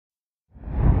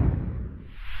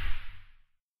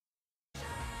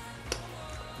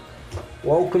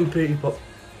Welcome people.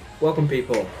 Welcome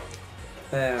people.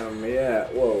 Yeah,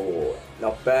 whoa.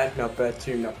 Not bad,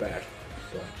 too not bad.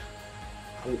 But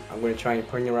I'm gonna try and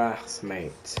put in your ass,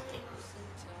 mate.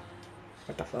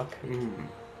 What the fuck?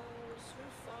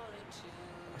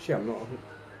 Actually, I'm not. I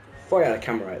thought I had a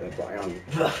camera right there, but I am.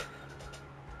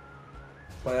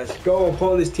 But let's go and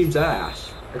pull this team's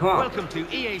ass. Come on. Welcome to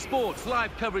EA Sports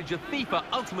live coverage of FIFA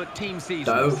Ultimate Team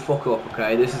Season. Don't fuck up,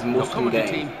 okay? This is a Muslim game.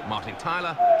 Team, Martin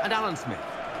Tyler and Alan Smith.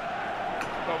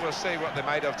 Well, we'll see what they're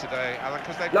made of today, Alan,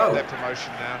 because they've got their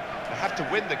promotion now. They have to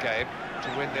win the game to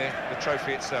win the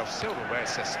trophy itself. Silverware,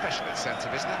 it's a special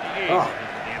incentive, isn't it? It is. Oh,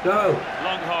 no.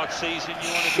 Long, hard season.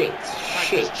 You want to shit.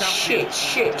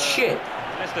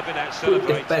 Unless they've been out good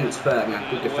defence, Ferdinand.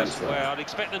 Good defence there. I'd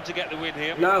expect them to get the win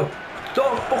here. No.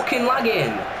 Stop fucking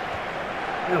lagging.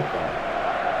 Oh, God.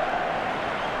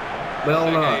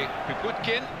 Milner.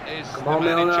 Come on,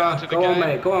 Milner. Go on,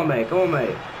 mate.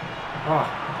 Oh.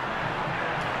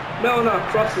 Milner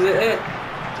crosses it.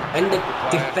 And the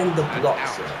defender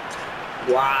blocks it.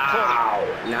 Wow.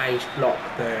 Nice block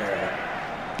there.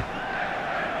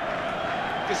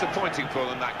 Disappointing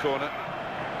pull in that corner.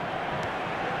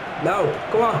 No,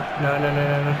 come on. No.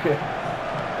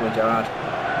 Come on, Gerrard.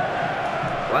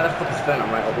 Why the fuck is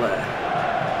Ferdinand right up there?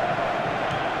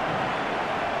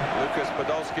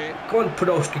 Podolski. Go on,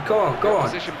 Podolski, go on. Oh,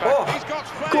 he's got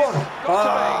space. Go on.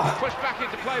 Pushed back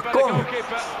into play by the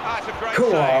goalkeeper. That's a great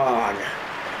save.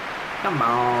 Come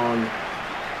on.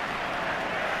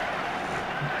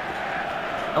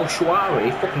 El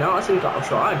Shawari, fucking hell, I think got El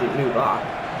Shawari, I didn't know that.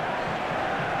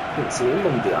 Didn't see him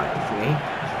on the eye for me.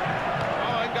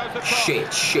 Shit.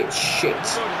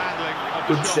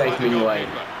 Good save, anyway.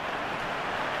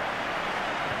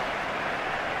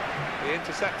 The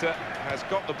interceptor has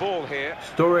got the ball here.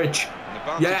 Storage.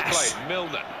 Yes. Played.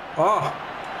 Milner. Oh.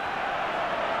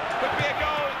 Could be a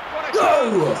goal. What a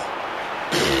goal.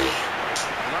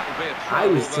 I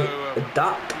was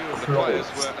that close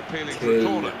to a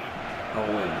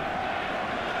win.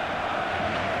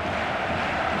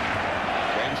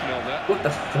 James Milner. What the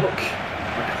fuck?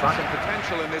 Some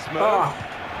potential in this move. Oh.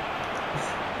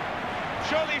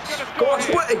 Surely he's going to Go on,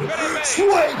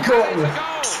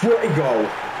 sweaty goal.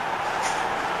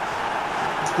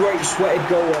 Great sweaty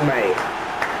goal, mate.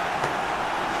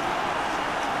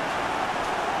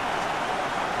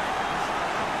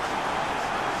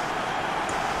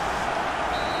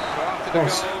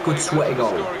 Good sweaty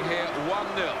goal.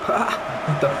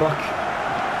 What the fuck?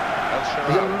 I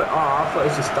thought it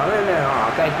was just done in there.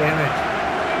 Oh, god damn it.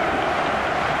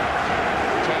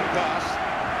 Turn pass.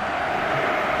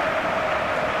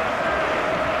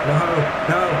 No.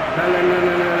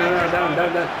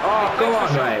 Oh, go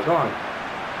on, mate. Go on.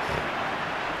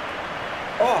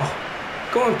 Oh,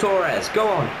 go on, Torres. Go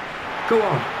on,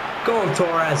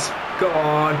 Torres. Go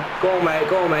on, mate.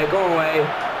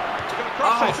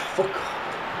 Oh, fuck.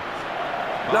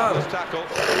 No.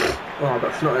 Oh,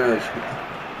 that's not nice.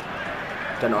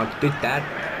 Don't know I did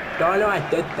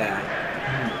that.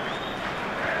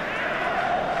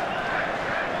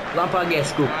 Lampard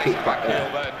gets good kick back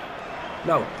there.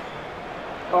 No.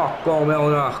 Oh, go on,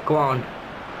 Milner. Go on.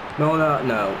 Milner.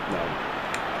 No.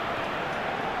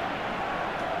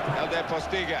 Elder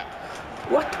Postiga.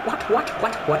 What?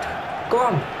 Go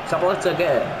on. Saboleta,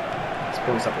 get it. Let's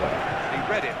go on, Saboleta. He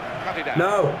read it. Cut it out.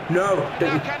 No.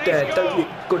 Don't you dare.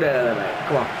 Go there, mate.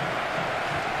 Come on.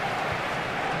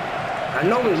 I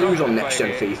normally lose on next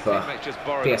gen FIFA.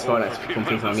 PS4 next gen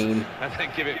FIFA, I mean. And then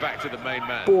give it back to the main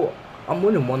man. But I'm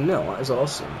winning 1-0. That is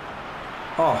awesome.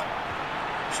 Oh.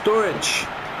 Storage.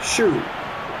 Shoot.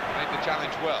 Made the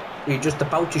challenge well. You're just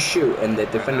about to shoot and the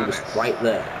defender was right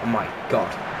there. Oh my god.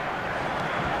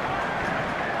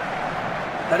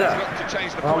 He's got to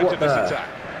change the point of this attack.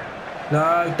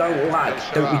 No, don't lag.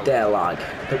 Don't you dare lag.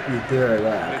 Don't you dare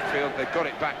lag. Midfield, they've got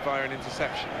it back via an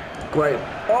interception. Great.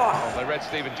 Oh, they read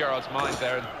Steven Gerrard's mind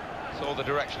there and saw the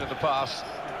direction of the pass.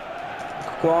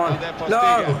 Go on.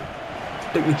 No.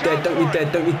 Don't you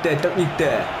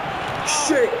dare.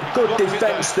 Shit. Good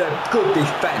defence there. Good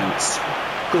defence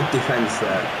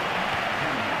there.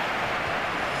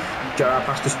 Gerrard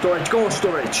past the Storage. Go on,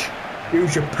 Storage.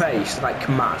 Use your pace like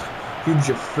mad. Use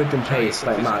your friggin' pace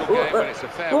like mad. But it's a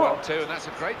fair one too, and that's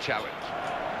a great challenge.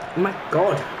 My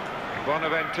god.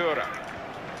 Bonaventura.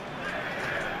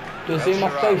 Do you see my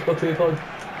Facebook, people?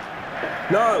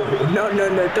 No. Don't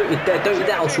you dare,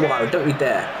 El Shawari, don't you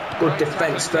dare. Good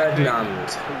defence, Ferdinand.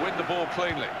 To win the ball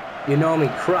cleanly. You know me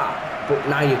crap, but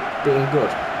now you're being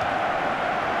good.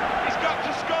 He's got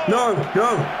to score. No.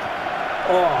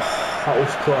 Oh, that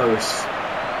was close.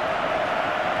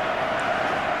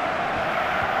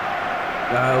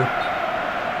 No.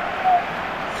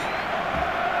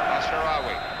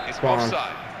 Come on.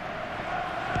 Offside.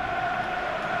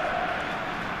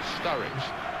 Sturridge.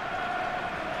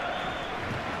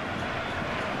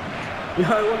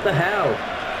 No, what the hell?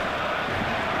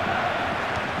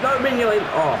 No, Mignolet.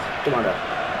 Oh, come on.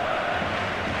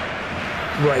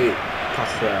 Great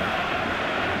pass there.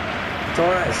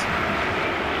 Torres.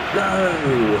 No,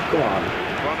 come on.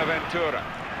 Bonaventura.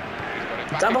 He's got it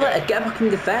back Zabaleta, get back in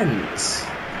defence.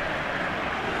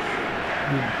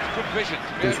 Good vision to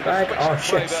be able to Douchebag.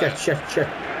 switch Oh, the play shit.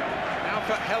 Now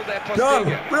for held there No,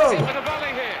 Postiga. no. With a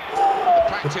volley here. The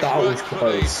practice That was worked for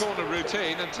close. the corner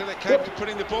routine until it came to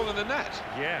putting the ball in the net.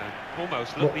 Yeah,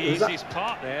 almost What looked the was that? easiest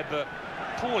part there, but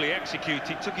poorly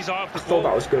executed. Took his eye off I the thought that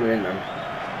ball. was going in then.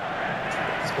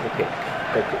 Let's go kick.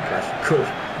 Go kick flash. Good.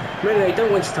 Really,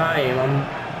 don't waste time.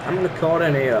 I'm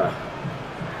recording here.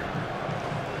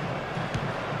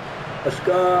 Let's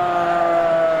go.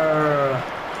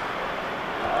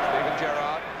 Steven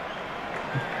Gerrard.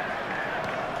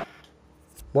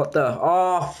 What the?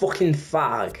 Oh, fucking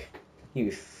fag.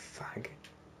 You fag.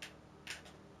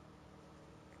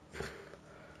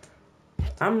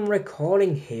 I'm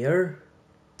recording here.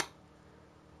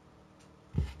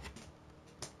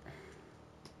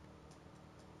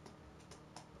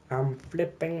 I'm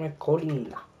flipping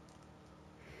recording.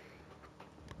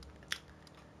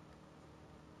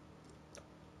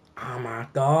 Oh my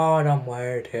god, I'm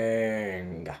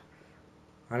waiting. I'm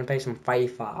gonna play some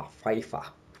FIFA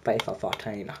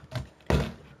 14.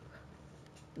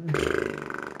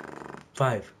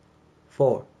 5,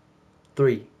 4,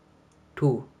 3,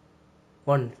 2,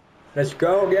 1. Let's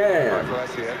go again.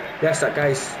 Yes, that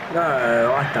guy's.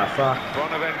 No, what the fuck?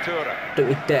 Bonaventura. Don't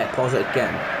you dare pause it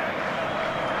again.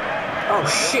 Oh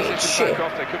shit. Back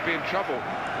off, they could be in trouble.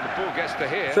 And the ball gets to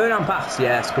here. Fernand pass,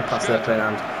 yes, good pass there,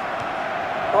 Fernand.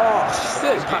 Oh,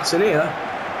 sick pass in here.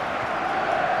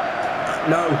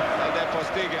 No. Held there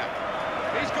Postiga.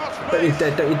 He's got space. Don't you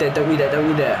dare. Got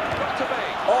to be.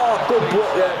 Oh, good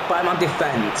block there by my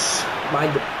defence.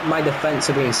 My defence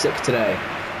are being sick today.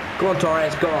 Go on,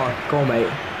 Torres, go on, mate.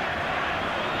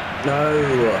 No,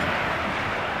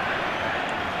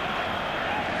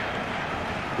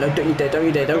 don't you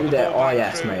dare. Oh,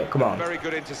 yes, mate, come on. Very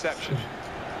good interception.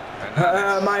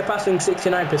 My passing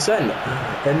 69%,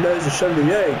 and there's a 78.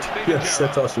 Yes,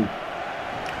 that's awesome. The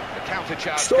counter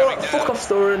charge coming down. Fuck off,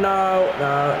 Story. No.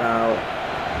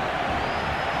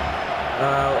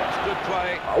 It's good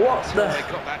play. What Until the? they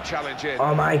got that challenge in.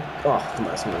 Oh my. Oh, come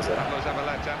on, someone's there. Carlos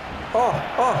Zabaleta. Oh.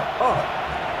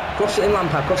 Cross it in,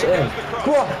 Lampard, cross it in.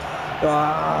 Go on.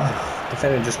 Ah,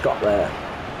 defender just got there.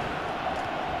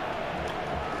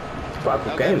 Quite a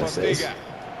good game, this is. It's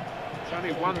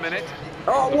only 1 minute.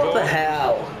 Oh, what the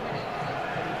hell?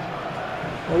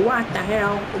 What the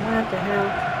hell?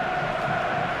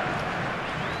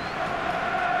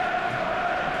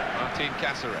 Martin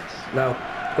Cáceres. No,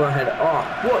 go ahead. Oh,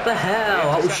 what the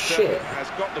hell? That was shit. Has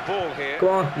got the ball here. Go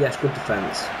on. Yes, good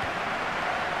defence.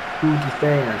 Good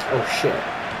defence. Oh shit.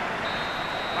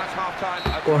 That's half time.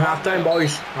 Go on, half time,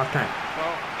 boys. Half time.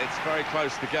 Well, it's very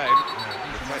close the game.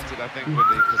 Protected, I think, with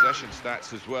the possession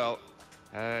stats as well.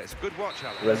 It's a good watch,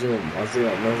 Alan. Resume. Whistle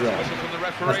from the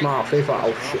referee. That's my FIFA.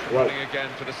 Oh shit. Well. Running again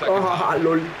for the second Oh, half.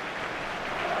 lol.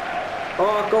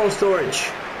 Oh, go on, storage.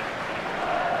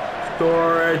 Oh,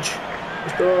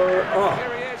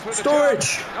 Here he is with the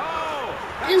storage. chance. Oh,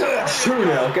 that's Yeah, a sure,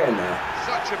 brilliant I'll goal. get in there.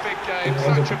 Such a big game,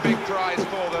 such a big prize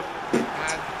for them.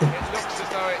 And it looks as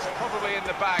though it's probably in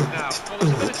the bag now. Well,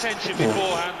 there's a bit of tension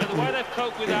beforehand, but the way they've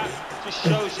coped with that just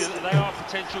shows you that they are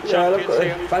potential Yeah, look champions at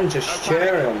here. the fans just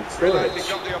cheering on Realised he storage.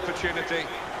 got the opportunity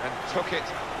and took it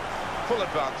full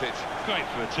advantage. Great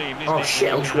for a team, isn't Oh it?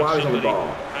 shit, When you Suarez have on the somebody ball.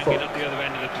 hanging Fuck. up the other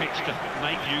end of the pitch to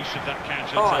make use of that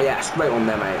counter. Oh yes, great one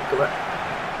there, mate.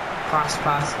 Pass.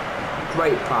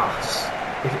 Great pass.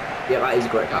 Yeah, that is a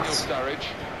great Daniel pass. Sturridge.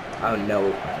 Oh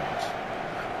no.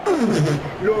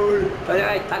 No.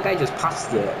 That guy just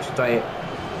passed it straight.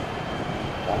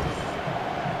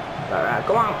 Right.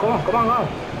 Come on.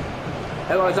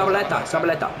 There goes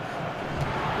Zabaleta.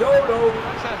 No.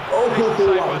 Oh,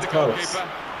 that was close.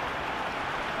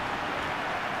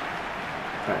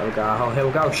 Right, here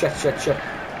we go. Shit.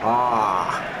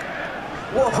 Ah.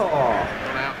 Whoa.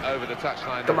 Gone out over the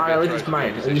touchline. Come on, at least it's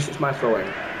mine. At least it's my throwing.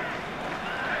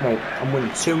 Mate, I'm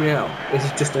winning 2-0. This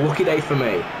is just a lucky day for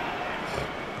me.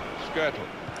 Skirtle.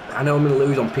 I know I'm going to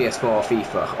lose on PS4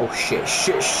 FIFA. Oh shit.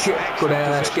 Good air,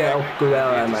 let's go. Good air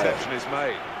there, mate. Interception is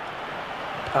made.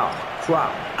 Oh,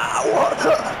 crap. Ah, what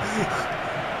the?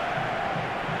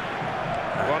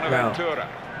 Bonaventura.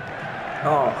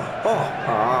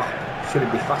 Should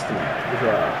it be faster, mate?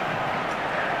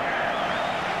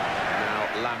 Now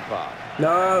Lampard.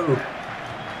 No.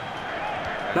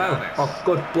 No. Oh,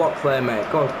 good block there, mate.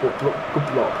 Good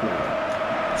block,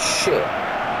 mate. Shit.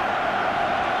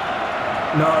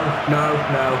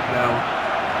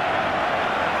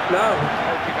 No.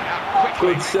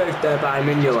 Good save there by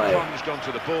Mignolet. Plunged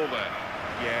onto the ball there.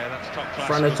 Yeah, that's top class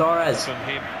Fernando Torres. from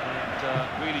him,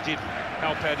 and really did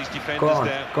help out his defenders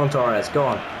there. Go on, Torres. Go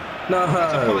on. No.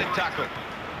 That's a fine tackle.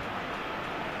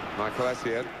 Michael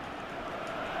Essien.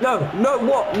 No.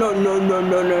 What?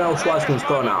 No. Suarez can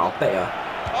score now. Better.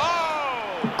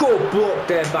 Oh! Good block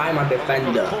there by my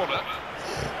defender.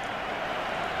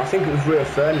 I think it was Rio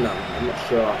Ferdinand. I'm not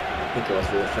sure. I think it was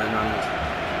Rio Ferdinand.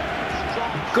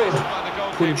 Good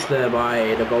punch there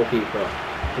by the goalkeeper.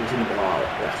 Punching the ball out.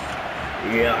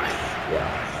 Yes.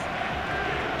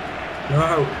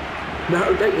 No,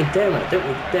 don't you dare, mate. Don't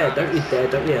you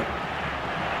dare.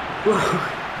 Whoa.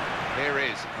 Here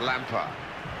is Lampard.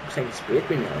 I'm saying speed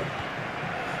me now.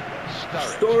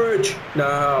 Storage.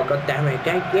 No, god damn it.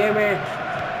 Come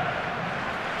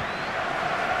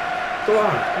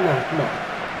on.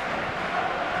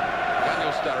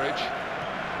 Daniel Sturridge.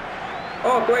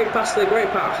 Oh, great pass there, great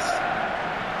pass.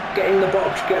 Get in the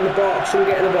box, and get in the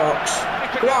box.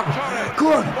 Come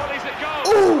on.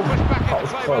 Ooh, that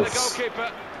was close.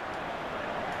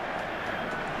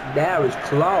 That was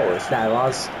close, that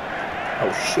was.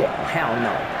 Oh shit, hell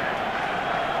no.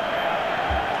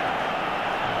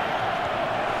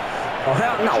 Oh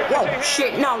hell no, whoa,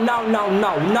 shit, no.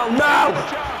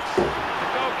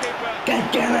 God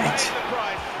damn it.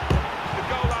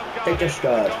 They just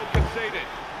scored.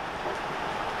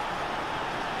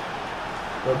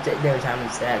 Well, there was how many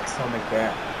sacks, oh my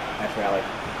god. That's really.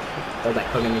 They're like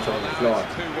hugging each other on the floor.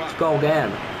 Let's go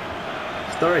again.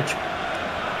 Storage.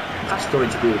 Pass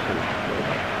storage group.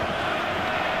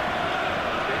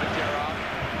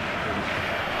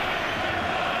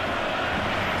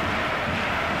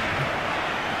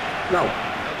 No.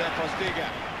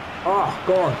 Oh,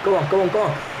 go on.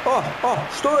 Oh,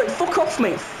 storage. Fuck off,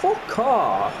 mate. Fuck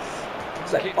off.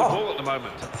 It's like, keep the ball at the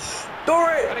moment.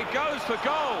 Storage. And he goes for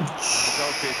goal. The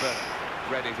goalkeeper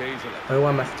read it easily.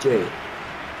 OMFG.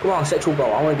 Come on, sexual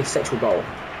goal. I want to get a sexual goal.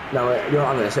 No, you're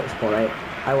not having a sexual goal, mate.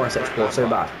 I want a sexual goal so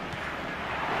bad.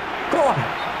 Go on!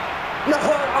 No,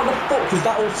 how the fuck was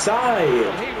that offside?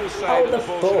 Well, he will say that the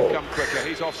ball should have come quicker.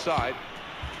 He's offside.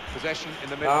 Possession in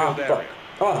the midfield area.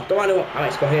 Oh, don't mind what. I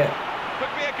might score here.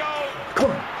 Could be a goal.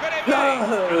 Come on. Could it be?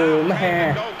 No,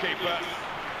 man. Goalkeeper.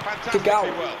 Kick out.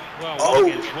 Well, Oh, one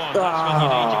against one. That's when you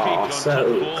need your people on so top of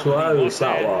the ball. close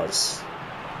that was.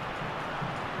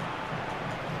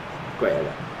 Great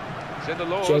edit. It's in the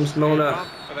laws. James Milner.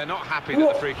 But they're not happy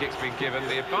that the free kick's been given.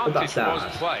 The advantage was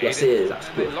played. Yes, it is. That's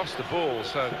and good. they lost the ball,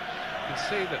 so you can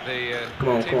see that the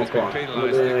team has Come on. been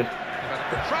penalised.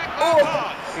 Oh,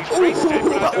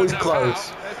 that was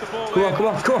close. Come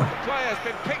on. The player's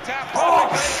been picked out. Oh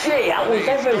shit, that was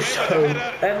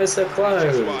ever so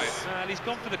close. He's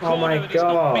gone for the Oh my corner and he's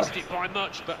not god. missed it by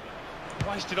much, but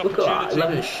wasted Look at that, opportunity.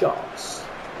 11 shots.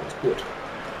 That's good.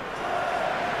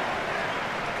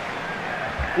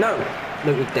 No,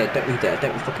 don't you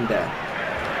fucking dare.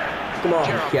 Come on,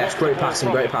 yes, great passing.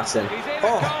 Oh,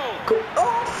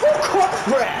 fuck off,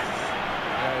 ref!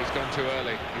 No, he's gone too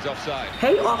early. He's offside.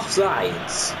 Hate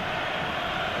offsides.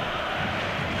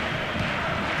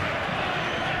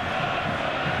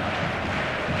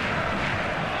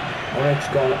 Orange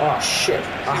gone. Oh shit!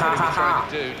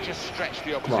 Just stretch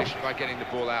the opposition by getting the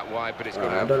ball out wide, but it's gone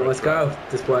out. I don't know. Let's go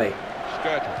this way.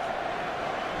 Skirtle.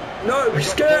 No,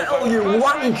 Skirtle, you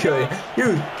wanker!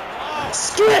 You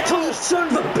Skirtle, you son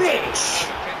of a bitch!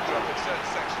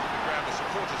 The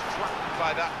supporters flattened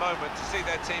by that moment to see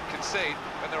their team concede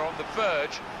when they're on the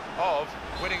verge of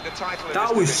winning the title.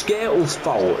 That was Skirtle's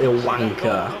fault, you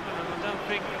wanker.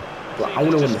 But I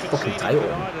want to win the fucking title.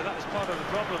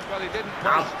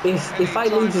 If I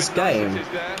lose this game,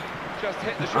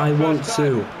 I want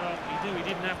to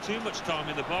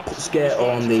put Skirtle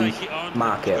on the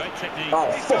market.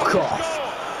 Oh, fuck off!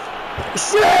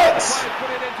 Shit!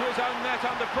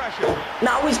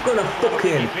 Now he's gonna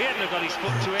fucking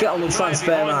get on the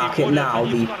transfer market now.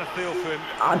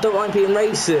 I don't like being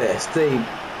racist. The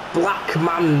black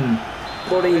man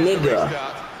bloody nigger.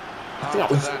 I think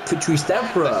that was Patrice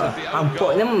Evra. I'm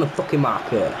putting him on the fucking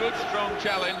market. Good strong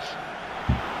challenge.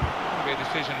 Be a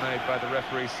decision made by the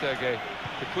referee Sergei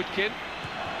Kukutkin.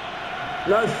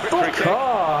 No, fuck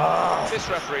off! This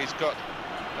referee's got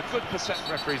a good percent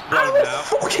referees blown now. now. I'm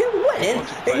fucking winning,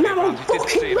 and now I'm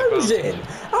fucking losing.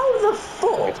 How the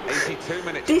fuck? 82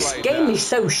 minutes this game is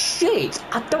so shit.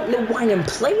 I don't know why I'm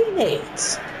playing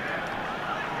it.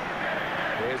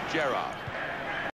 Here's Gerrard.